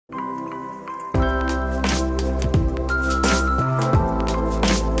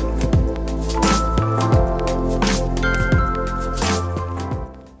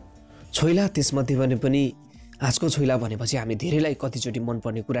छोइला त्यसमध्ये भने पनि हाँसको छोइला भनेपछि हामी धेरैलाई कतिचोटि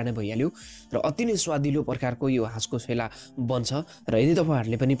मनपर्ने कुरा नै भइहाल्यो र अति नै स्वादिलो प्रकारको यो हाँसको छोइला बन्छ र यदि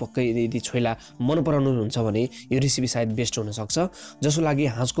तपाईहरुले पनि पक्कै यदि छोइला मन पराउनुहुन्छ भने यो रेसिपी सायद बेस्ट हुन सक्छ। जसको लागि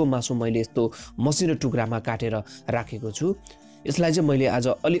हाँसको मासु मैले यस्तो मसिनो टुक्रामा काटेर राखेको छु। यसलाई चाहिँ मैले आज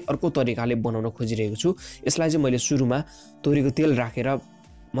अलि अर्को तरिकाले बनाउन खोजिरहेको छु। यसलाई चाहिँ मैले सुरुमा तोरीको तेल राखेर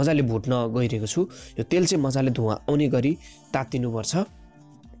मजाले भुट्न गइरहेको छु। यो तेल चाहिँ मजाले धुवा आउने गरी तातिनु पर्छ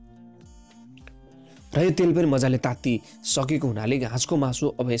र यो तेल पनि मजाले ताति सकेको हुनाले हाँसको मासु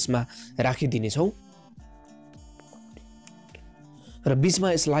अब यसमा राखिदिने छौं र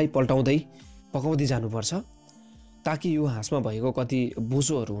बीचमा यसलाई पल्टाउँदै पकाउँदै जानुपर्छ ताकि यो हाँसमा भएको कति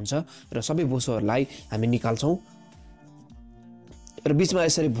बोसोहरु हुन्छ र सबै बोसोहरुलाई हामी निकाल्छौं र बीचमा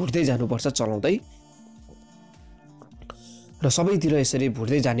यसरी भुट्दै जानुपर्छ चलाउँदै र सबैतिर यसरी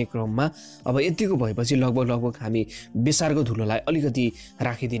भुट्दै जाने क्रममा अब यतिको भएपछि लगभग हामी बेसारको धुलोलाई अलिकति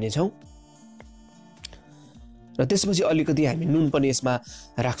राखिदिने छौं र त्यसपछि अलिकति हामी नुन पनि यसमा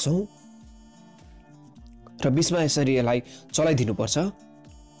राख्छौं र बीचमा यसरी यसलाई चलाइदिनु पर्छ।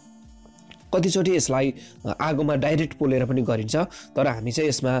 कतिचोटी यसलाई आगोमा डाइरेक्ट पोलेर पनि गरिन्छ तर हामी चाहिँ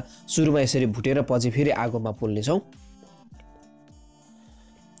यसमा सुरुमा यसरी भुटेर पछि फेरि आगोमा पोल्ने छौं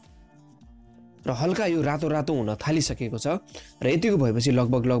र हल्का यो रातो रातो हुन थालिसकेको छ र यतिको भएपछि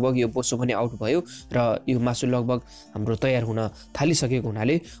लगभग यो बोसो पनि आउट भयो र यो मासु लगभग हाम्रो तयार हुन थालिसकेको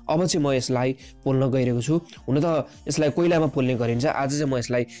हुनाले अब चाहिँ म यसलाई पोल्न गइरहेको छु। हुन त यसलाई कोइलामा पोल्ने गरिन्छ, आज चाहिँ म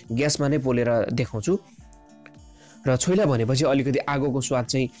यसलाई ग्यासमा नै पोलेर देखाउँछु। र छोइला भनेपछि अलिकति आगोको स्वाद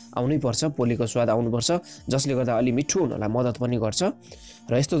चाहिँ आउनै पर्छ, पोलेको स्वाद आउनु पर्छ जसले गर्दा अलि मिठो हुनलाई मद्दत पनि गर्छ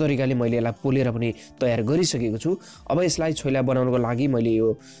र यस्तो तरिकाले मैले यसलाई पोलेर पनि तयार गरिसकेको छु। अब यसलाई छोइला बनाउनको लागि मैले यो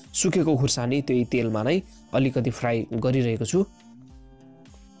सुकेको खुर्सानी त्यही तेलमा नै अलिकति फ्राई गरिरहेको छु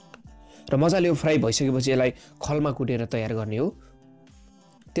र मजाले यो फ्राई भइसकेपछि यसलाई खलमा कुटेर तयार गर्ने हो।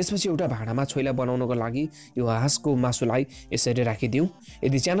 त्यसपछि एउटा भाँडामा छोइला बनाउनको लागि यो हाँसको मासुलाई यसरी राखिदिउँ।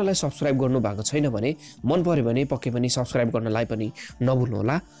 यदि च्यानललाई सब्स्क्राइब गर्नु भएको छैन भने मन पर्यो भने पक्कै पनि सब्स्क्राइब गर्नलाई पनि नभुल्नु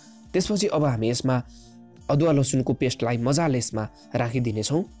होला। त्यसपछि अब हामी यसमा अदुवा लसुनको पेस्टलाई मजाले यसमा राखिदिने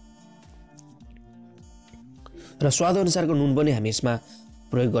छौं र स्वाद अनुसारको नुन पनि हामी यसमा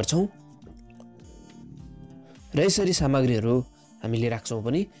प्रयोग गर्छौं र यसरी सामग्रीहरू हामीले राख्छौं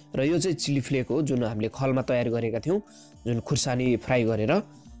पनि। र यो चाहिँ चिली फ्लेक हो जुन हामीले खलमा तयार गरेका थियौं, जुन खुर्सानी फ्राई गरेर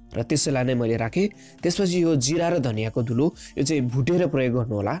र त्यसैलाई नै मैले राखे। त्यसपछि यो जिरा र धनियाको धुलो यो चाहिँ भुटेर प्रयोग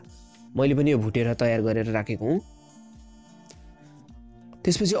गर्नु होला, मैले पनि यो भुटेर तयार गरेर राखेको हुँ।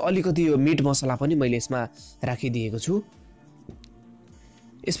 त्यसपछि अलिकति यो मीट मसला पनि मैले यसमा राखिदिएको छु।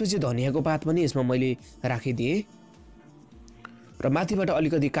 यसपछि धनियाको पात पनि यसमा मैले राखिदिए र माथिबाट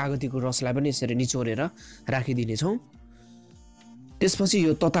अलिकति कागतीको रसलाई पनि यसरी निचोरेर राखिदिने छौं। त्यसपछि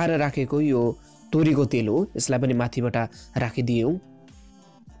यो तताएर राखेको यो तोरीको तेल हो, यसलाई पनि माथिबाट राखिदियौं।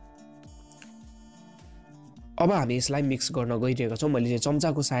 अब हामी यसलाई मिक्स गर्न गइरहेका छौं। मैले चाहिँ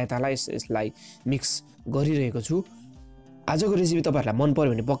चम्चाको सहायताले यसलाई मिक्स गरिरहेको छु। आजको रेसिपी तपाईहरुलाई मन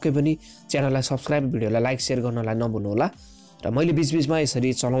पर्यो भने पक्कै पनि च्यानललाई सब्स्क्राइब, भिडियोलाई लाइक शेयर गर्नलाई नभुल्नु होला र मैले बीचबीचमा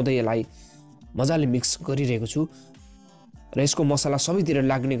यसरी चलाउँदै यसलाई मजाले मिक्स गरिरहेको छु र यसको मसला सबैतिर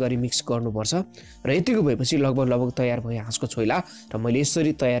लाग्ने गरी मिक्स गर्नुपर्छ र यतिको भएपछि लगभग तयार भयो हाँसको छोइला र मैले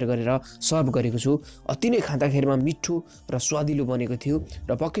यसरी तयार गरेर सर्भ गरेको छु। अति नै खाँदाखेरिमा मिठो र स्वादिलो बनेको थियो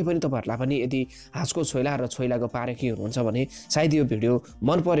र पक्कै पनि तपाईहरुलाई पनि यदि हाँसको छोइला र छोइलाको पारेखी हुनुहुन्छ भने सायद यो भिडियो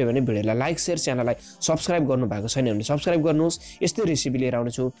मन पर्यो भने भिडियोलाई लाइक शेयर, च्यानललाई सब्स्क्राइब गर्नु भएको छैन भने सब्स्क्राइब गर्नुहोस्। यस्तै रेसिपी लिएर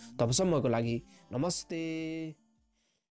आउनेछु। तबसम्मको लागि नमस्ते।